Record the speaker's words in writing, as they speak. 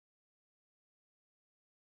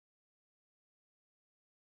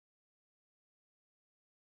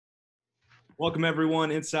Welcome,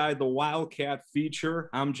 everyone, inside the Wildcat feature.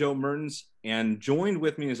 I'm Joe Mertens, and joined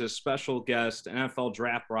with me is a special guest, NFL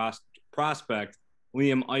draft prospect,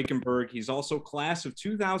 Liam Eichenberg. He's also class of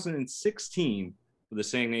 2016 for the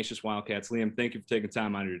Saint Ignatius Wildcats. Liam, thank you for taking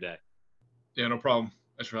time out of your day. Yeah, no problem.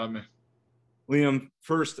 Thanks for having me. Liam,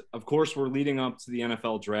 first, of course, we're leading up to the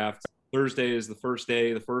NFL draft. Thursday is the first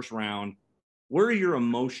day, the first round. What are your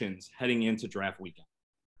emotions heading into draft weekend?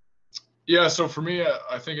 Yeah, so for me,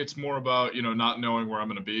 I think it's more about, not knowing where I'm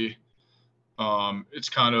going to be.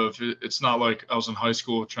 It's not like I was in high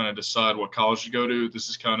school trying to decide what college to go to. This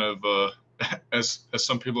is kind of, as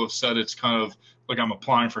some people have said, it's kind of like I'm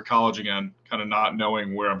applying for college again, kind of not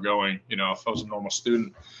knowing where I'm going, if I was a normal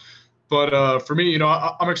student. But for me,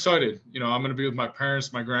 I'm excited. I'm going to be with my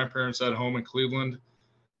parents, my grandparents at home in Cleveland.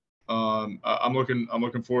 I'm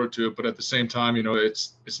looking forward to it, but at the same time,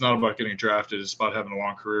 it's not about getting drafted. It's about having a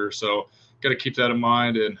long career. So got to keep that in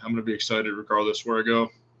mind, and I'm going to be excited regardless where I go.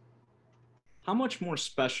 How much more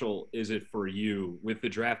special is it for you with the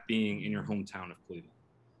draft being in your hometown of Cleveland?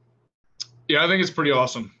 Yeah, I think it's pretty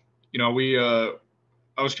awesome. I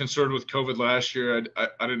was concerned with COVID last year. I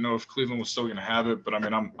didn't know if Cleveland was still going to have it, but I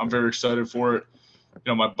mean, I'm very excited for it.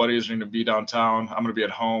 My buddies are going to be downtown. I'm going to be at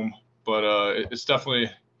home, but it's definitely,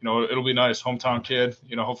 it'll be nice. Hometown kid.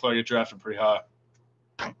 Hopefully I get drafted pretty high.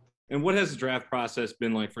 And what has the draft process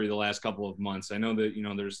been like for you the last couple of months? I know that,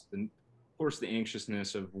 there's, of course, the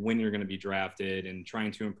anxiousness of when you're going to be drafted and trying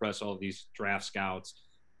to impress all of these draft scouts.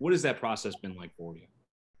 What has that process been like for you?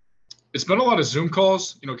 It's been a lot of Zoom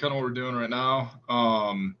calls, kind of what we're doing right now.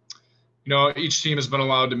 Each team has been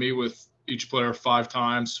allowed to meet with each player 5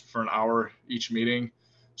 times for an hour each meeting.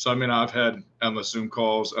 So, I mean, I've had endless Zoom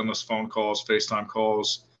calls, endless phone calls, FaceTime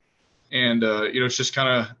calls. And, it's just kind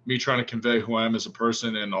of me trying to convey who I am as a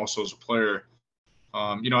person and also as a player.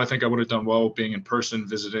 I think I would have done well being in person,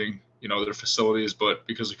 visiting, their facilities, but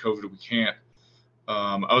because of COVID, we can't.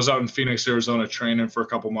 I was out in Phoenix, Arizona, training for a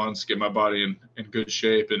couple months, get my body in good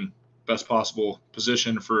shape and best possible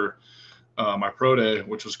position for my pro day,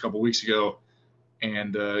 which was a couple weeks ago.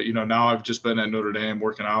 And, now I've just been at Notre Dame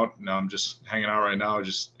working out. Now I'm just hanging out right now,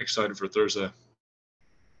 just excited for Thursday.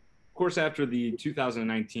 Of course, after the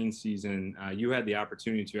 2019 season, you had the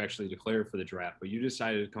opportunity to actually declare for the draft, but you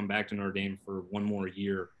decided to come back to Notre Dame for one more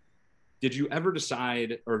year. Did you ever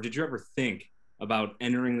decide, or did you ever think about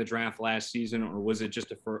entering the draft last season, or was it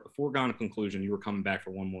just a foregone conclusion you were coming back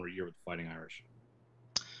for one more year with the Fighting Irish?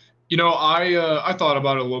 I thought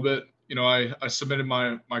about it a little bit. I submitted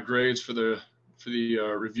my grades for the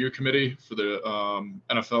review committee for the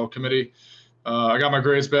NFL committee. I got my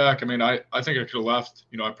grades back. I mean, I think I could have left.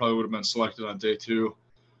 I probably would have been selected on day 2.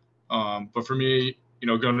 But for me,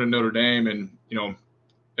 going to Notre Dame and,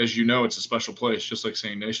 as it's a special place, just like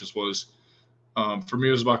Saint Ignatius was. For me,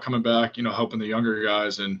 it was about coming back, helping the younger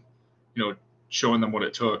guys and, showing them what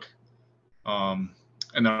it took. And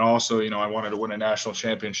then also, I wanted to win a national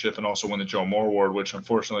championship and also win the Joe Moore Award, which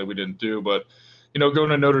unfortunately we didn't do. But, going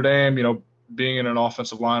to Notre Dame, being in an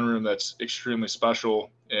offensive line room that's extremely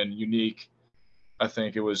special and unique, I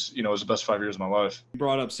think it was the best 5 years of my life. You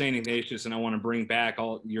brought up St. Ignatius, and I want to bring back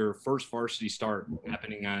your first varsity start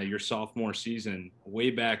happening your sophomore season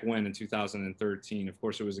way back when in 2013. Of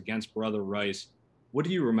course, it was against Brother Rice. What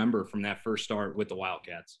do you remember from that first start with the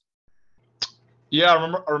Wildcats? Yeah,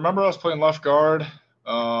 I remember I was playing left guard.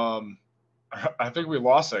 I think we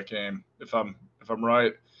lost that game, if I'm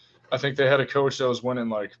right. I think they had a coach that was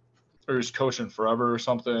winning or he was coaching forever or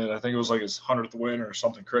something. I think it was like his 100th win or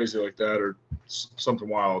something crazy like that, or something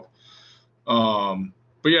wild.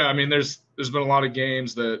 But yeah, I mean, there's been a lot of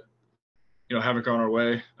games that, haven't gone our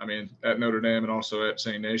way. I mean, at Notre Dame and also at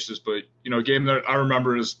St. Ignatius. But, a game that I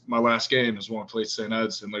remember is my last game is when I played St.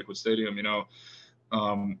 Ed's in Lakewood Stadium.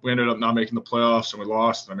 We ended up not making the playoffs and we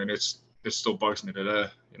lost. I mean, it still bugs me today,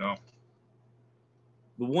 The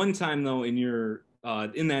one time, though, in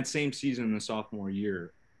that same season in the sophomore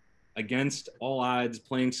year, against all odds,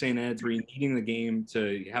 playing St. Ed's, where you're needing the game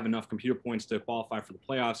to have enough computer points to qualify for the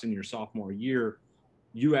playoffs in your sophomore year,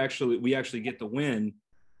 we actually get the win,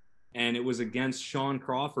 and it was against Sean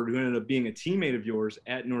Crawford, who ended up being a teammate of yours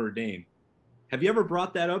at Notre Dame. Have you ever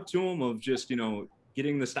brought that up to him of just,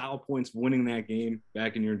 getting the style points, winning that game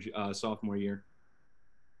back in your sophomore year?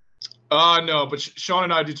 No, but Sean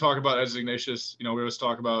and I do talk about Ed Ignatius. We always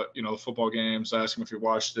talk about, the football games. I ask him if he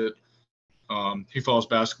watched it. He follows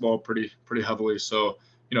basketball pretty heavily. So,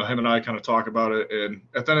 him and I kind of talk about it. And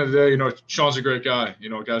at the end of the day, Sean's a great guy.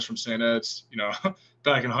 Guys from St. Ed's,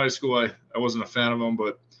 back in high school, I wasn't a fan of them,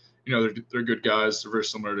 but, they're good guys. They're very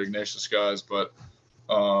similar to Ignatius guys. But,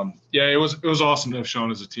 yeah, it was awesome to have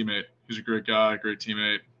Sean as a teammate. He's a great guy, great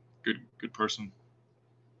teammate. good person.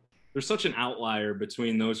 There's such an outlier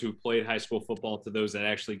between those who played high school football to those that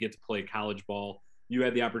actually get to play college ball. You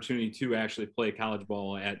had the opportunity to actually play college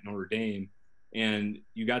ball at Notre Dame, and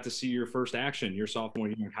you got to see your first action your sophomore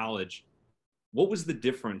year in college. What was the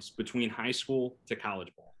difference between high school to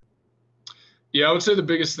college ball? Yeah, I would say the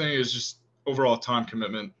biggest thing is just overall time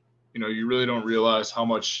commitment. You really don't realize how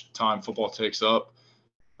much time football takes up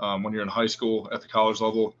when you're in high school at the college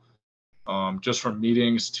level, just from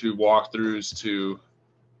meetings to walkthroughs to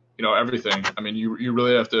everything. I mean, you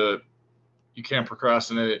really have to. You can't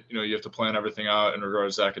procrastinate. You have to plan everything out in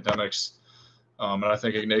regards to academics. And I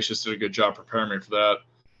think Ignatius did a good job preparing me for that.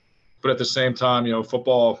 But at the same time,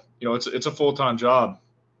 football, it's a full-time job.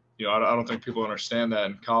 I don't think people understand that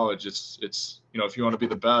in college. It's if you want to be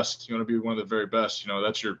the best, you want to be one of the very best.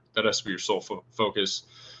 That has to be your sole focus.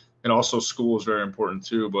 And also school is very important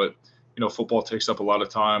too. But football takes up a lot of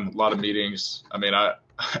time, a lot of meetings. I mean,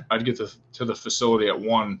 I'd get to the facility at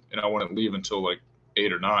 1 and I wouldn't leave until like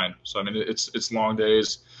 8 or 9. So I mean, it's long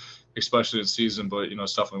days, especially in season. But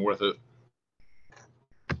it's definitely worth it.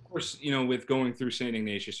 Of course, with going through Saint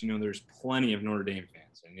Ignatius, there's plenty of Notre Dame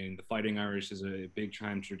fans. I mean, the Fighting Irish is a big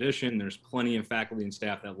time tradition. There's plenty of faculty and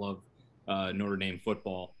staff that love Notre Dame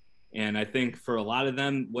football. And I think for a lot of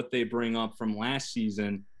them, what they bring up from last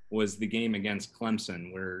season was the game against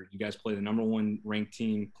Clemson, where you guys play the number 1 ranked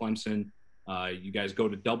team, Clemson. You guys go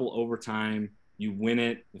to double overtime. You win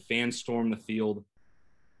it. The fans storm the field.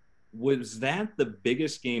 Was that the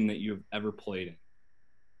biggest game that you've ever played in?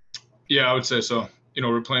 Yeah, I would say so.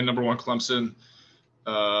 We're playing number 1 Clemson.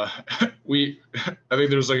 I think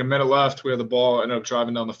there was like a minute left. We had the ball, ended up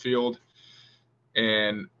driving down the field.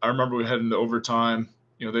 And I remember we headed into overtime.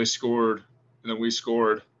 They scored, and then we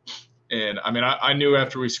scored. And I mean, I knew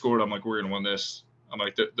after we scored, I'm like, we're gonna win this. I'm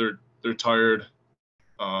like, they're tired.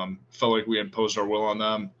 Felt like we imposed our will on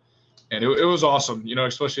them, and it was awesome.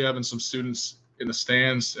 Especially having some students in the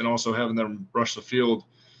stands and also having them rush the field.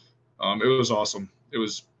 It was awesome. It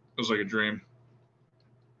was like a dream.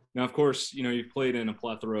 Now, of course, you've played in a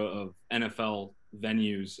plethora of NFL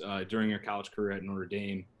venues during your college career at Notre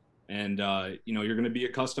Dame, and you're going to be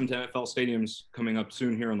accustomed to NFL stadiums coming up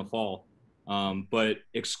soon here in the fall. But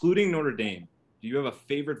excluding Notre Dame, do you have a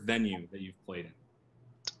favorite venue that you've played in?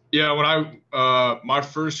 Yeah, when my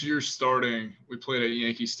first year starting, we played at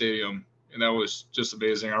Yankee Stadium, and that was just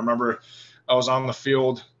amazing. I remember I was on the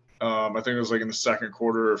field. I think it was like in the second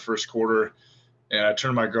quarter or first quarter. And I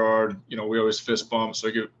turned my guard. We always fist bump, so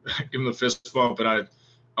I give him the fist bump, and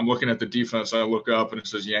I'm looking at the defense. I look up, and it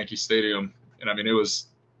says Yankee Stadium, and I mean it was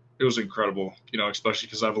incredible. Especially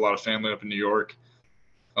because I have a lot of family up in New York.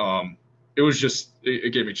 It was just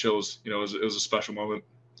it gave me chills. It was a special moment.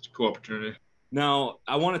 It's a cool opportunity. Now,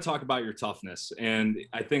 I want to talk about your toughness, and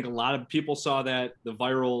I think a lot of people saw the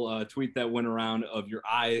viral tweet that went around of your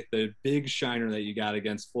eye, the big shiner that you got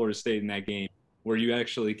against Florida State in that game, where you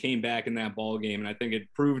actually came back in that ball game. And I think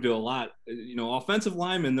it proved to a lot, offensive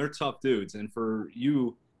linemen, they're tough dudes. And for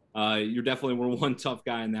you, you definitely were one tough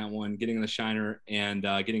guy in that one, getting the shiner and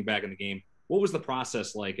getting back in the game. What was the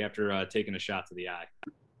process like after taking a shot to the eye?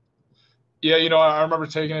 Yeah, I remember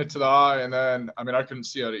taking it to the eye, and then, I mean, I couldn't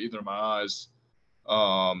see out of either of my eyes.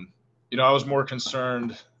 I was more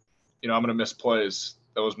concerned, I'm going to miss plays.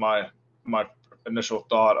 That was my initial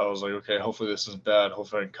thought. I was like, okay, hopefully this isn't bad.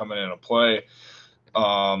 Hopefully I can come in and play.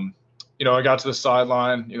 I got to the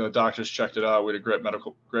sideline. The doctors checked it out. We had a great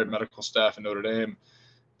medical staff in Notre Dame.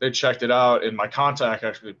 They checked it out, and my contact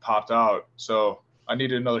actually popped out. So I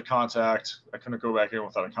needed another contact. I couldn't go back in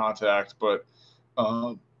without a contact. But,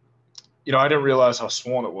 I didn't realize how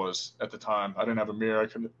swollen it was at the time. I didn't have a mirror.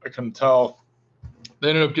 I couldn't tell. They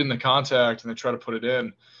ended up getting the contact, and they tried to put it in.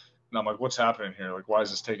 And I'm like, what's happening here? Like, why is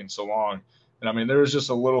this taking so long? And I mean, there was just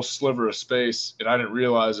a little sliver of space, and I didn't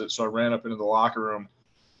realize it. So I ran up into the locker room.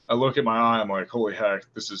 I look at my eye. I'm like, holy heck,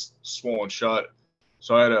 this is swollen shut.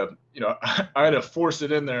 So I had to force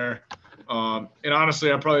it in there. And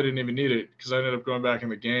honestly, I probably didn't even need it because I ended up going back in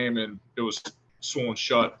the game, and it was swollen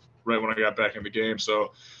shut right when I got back in the game.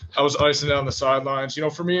 So I was icing down the sidelines.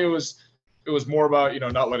 For me, it was more about,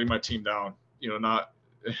 not letting my team down, not,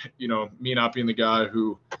 me not being the guy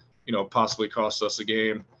who, possibly cost us a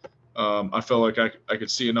game. I felt like I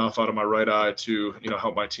could see enough out of my right eye to,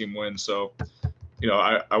 help my team win. So,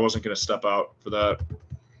 I wasn't going to step out for that.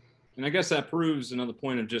 And I guess that proves another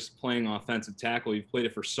point of just playing offensive tackle. You've played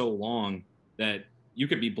it for so long that you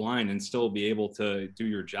could be blind and still be able to do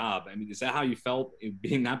your job. I mean, is that how you felt,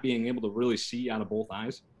 not being able to really see out of both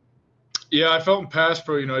eyes? Yeah, I felt in pass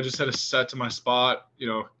pro, I just had to set to my spot,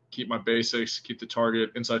 keep my basics, keep the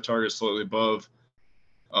inside target slightly above.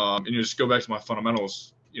 And you just go back to my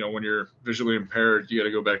fundamentals. when you're visually impaired, you got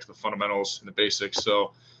to go back to the fundamentals and the basics.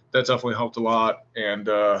 So that definitely helped a lot. And,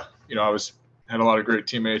 I had a lot of great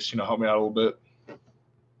teammates, help me out a little bit.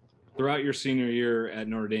 Throughout your senior year at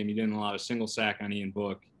Notre Dame, you didn't allow a single sack on Ian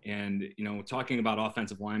Book. And, talking about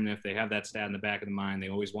offensive linemen, if they have that stat in the back of the mind, they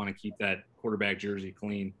always want to keep that quarterback jersey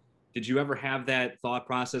clean. Did you ever have that thought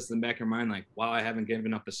process in the back of your mind, like, wow, I haven't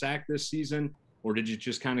given up a sack this season? Or did you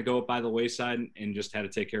just kind of go by the wayside and just had to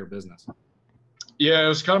take care of business? Yeah, it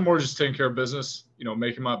was kind of more just taking care of business,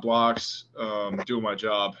 making my blocks, doing my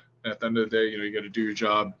job. At the end of the day, you got to do your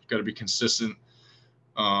job. You got to be consistent.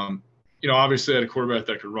 Obviously I had a quarterback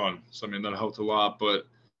that could run. So, that helped a lot. But,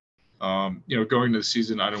 going into the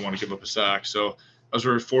season, I didn't want to give up a sack. So I was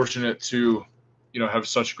very fortunate to, have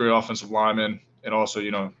such great offensive linemen and also,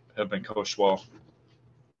 have been coached well.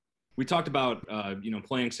 We talked about,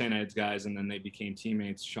 playing St. Ed's guys and then they became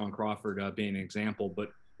teammates, Sean Crawford being an example. But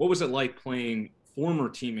what was it like playing former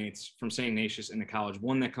teammates from St. Ignatius into college?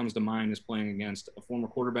 One that comes to mind is playing against a former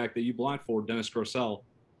quarterback that you blocked for, Dennis Grossell,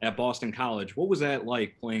 at Boston College. What was that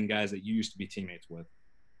like playing guys that you used to be teammates with?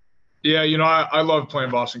 Yeah, I love playing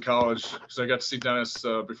Boston College because I got to see Dennis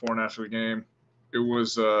before and after the game. It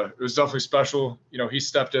was definitely special. He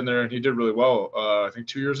stepped in there and he did really well. I think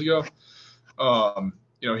 2 years ago.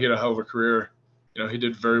 He had a hell of a career. He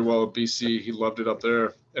did very well at BC. He loved it up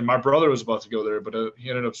there. And my brother was about to go there, but he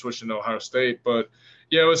ended up switching to Ohio State. But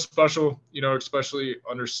yeah, it was special. Especially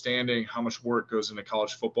understanding how much work goes into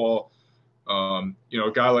college football. A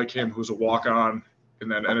guy like him who's a walk-on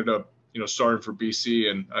and then ended up, starting for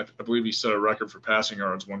BC, and I believe he set a record for passing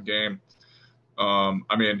yards one game.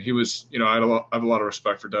 He was, I have a lot of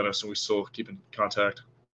respect for Dennis, and we still keep in contact.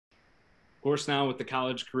 Of course, now with the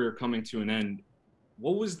college career coming to an end,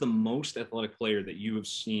 what was the most athletic player that you have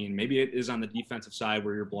seen? Maybe it is on the defensive side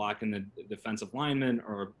where you're blocking the defensive lineman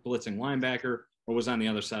or blitzing linebacker, or was on the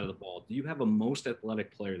other side of the ball. Do you have a most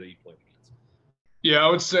athletic player that you played against? Yeah, I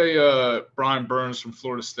would say Brian Burns from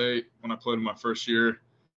Florida State when I played in my first year.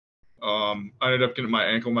 I ended up getting my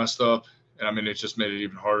ankle messed up, and it just made it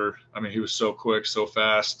even harder. He was so quick, so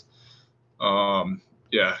fast.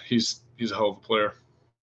 Yeah, he's a hell of a player.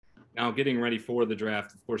 Now, getting ready for the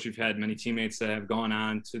draft, of course, you've had many teammates that have gone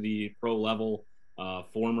on to the pro level.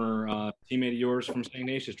 Former teammate of yours from St.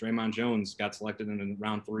 Ignatius, Draymond Jones, got selected in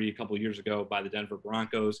round 3 a couple of years ago by the Denver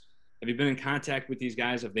Broncos. Have you been in contact with these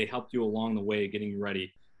guys? Have they helped you along the way getting you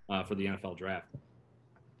ready for the NFL draft?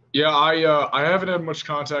 Yeah, I haven't had much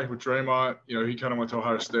contact with Draymond. He kind of went to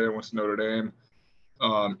Ohio State, went to Notre Dame.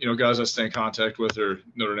 Guys I stay in contact with are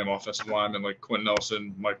Notre Dame offensive linemen like Quentin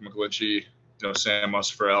Nelson, Mike McGlinchey, Sam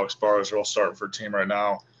Musfer, Alex Bars are all starting for a team right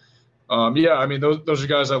now. Those are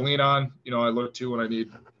guys I lean on. I look to when I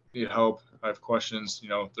need help. I have questions.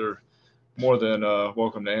 They're more than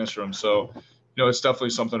welcome to answer them. So, it's definitely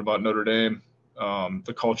something about Notre Dame,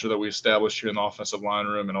 the culture that we established here in the offensive line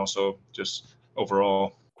room, and also just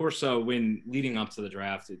overall. Of course, when leading up to the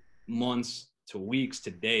draft, months to weeks to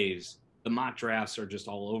days, the mock drafts are just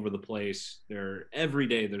all over the place. Every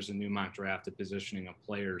day there's a new mock draft, a positioning of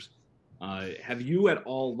players. Have you at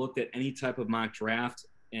all looked at any type of mock draft?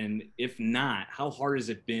 And if not, how hard has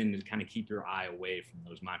it been to kind of keep your eye away from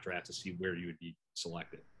those mock drafts to see where you would be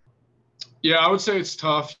selected? Yeah, I would say it's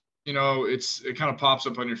tough. It kind of pops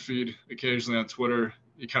up on your feed occasionally on Twitter.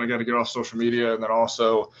 You kind of got to get off social media, and then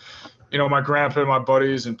also, my grandpa and my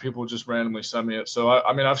buddies and people just randomly send me it. So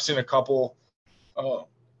I've seen a couple.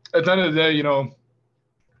 At the end of the day,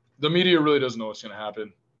 the media really doesn't know what's going to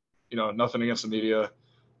happen. Nothing against the media.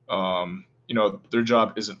 Their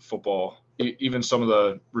job isn't football. Even some of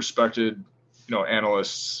the respected,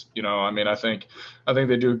 analysts, I think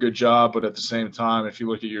they do a good job, but at the same time, if you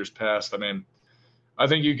look at years past, I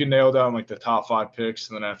think you can nail down like the top 5 picks,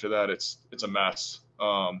 and then after that, it's a mess.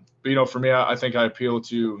 But for me, I think I appeal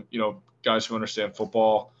to, guys who understand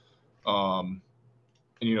football, and,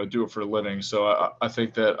 do it for a living. So I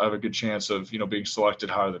think that I have a good chance of, being selected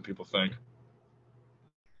higher than people think.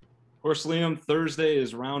 Of course, Liam, Thursday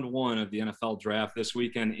is round 1 of the NFL draft this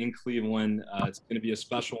weekend in Cleveland. It's going to be a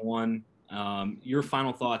special one. Your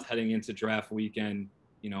final thoughts heading into draft weekend,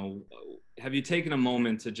 have you taken a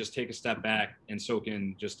moment to just take a step back and soak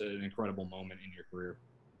in just an incredible moment in your career?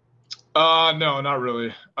 No, not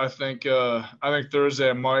really. I think Thursday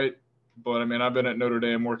I might, but I've been at Notre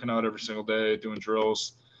Dame working out every single day, doing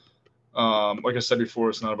drills. Like I said before,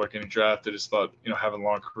 it's not about getting drafted. It's about, having a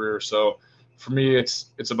long career. So for me,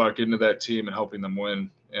 it's about getting to that team and helping them win.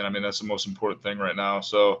 And that's the most important thing right now.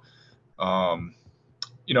 So, I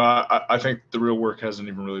think the real work hasn't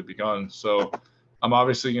even really begun. So I'm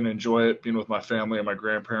obviously going to enjoy it, being with my family and my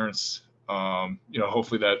grandparents.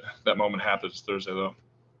 Hopefully that moment happens Thursday though.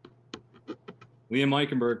 Liam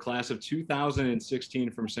Eichenberg, class of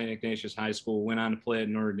 2016 from Saint Ignatius High School, went on to play at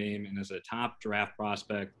Notre Dame and is a top draft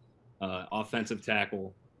prospect, offensive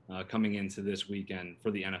tackle coming into this weekend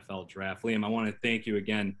for the NFL draft. Liam, I want to thank you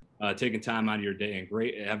again, taking time out of your day,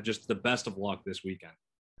 and have just the best of luck this weekend.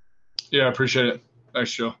 Yeah, I appreciate it.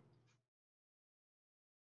 Thanks, Joe.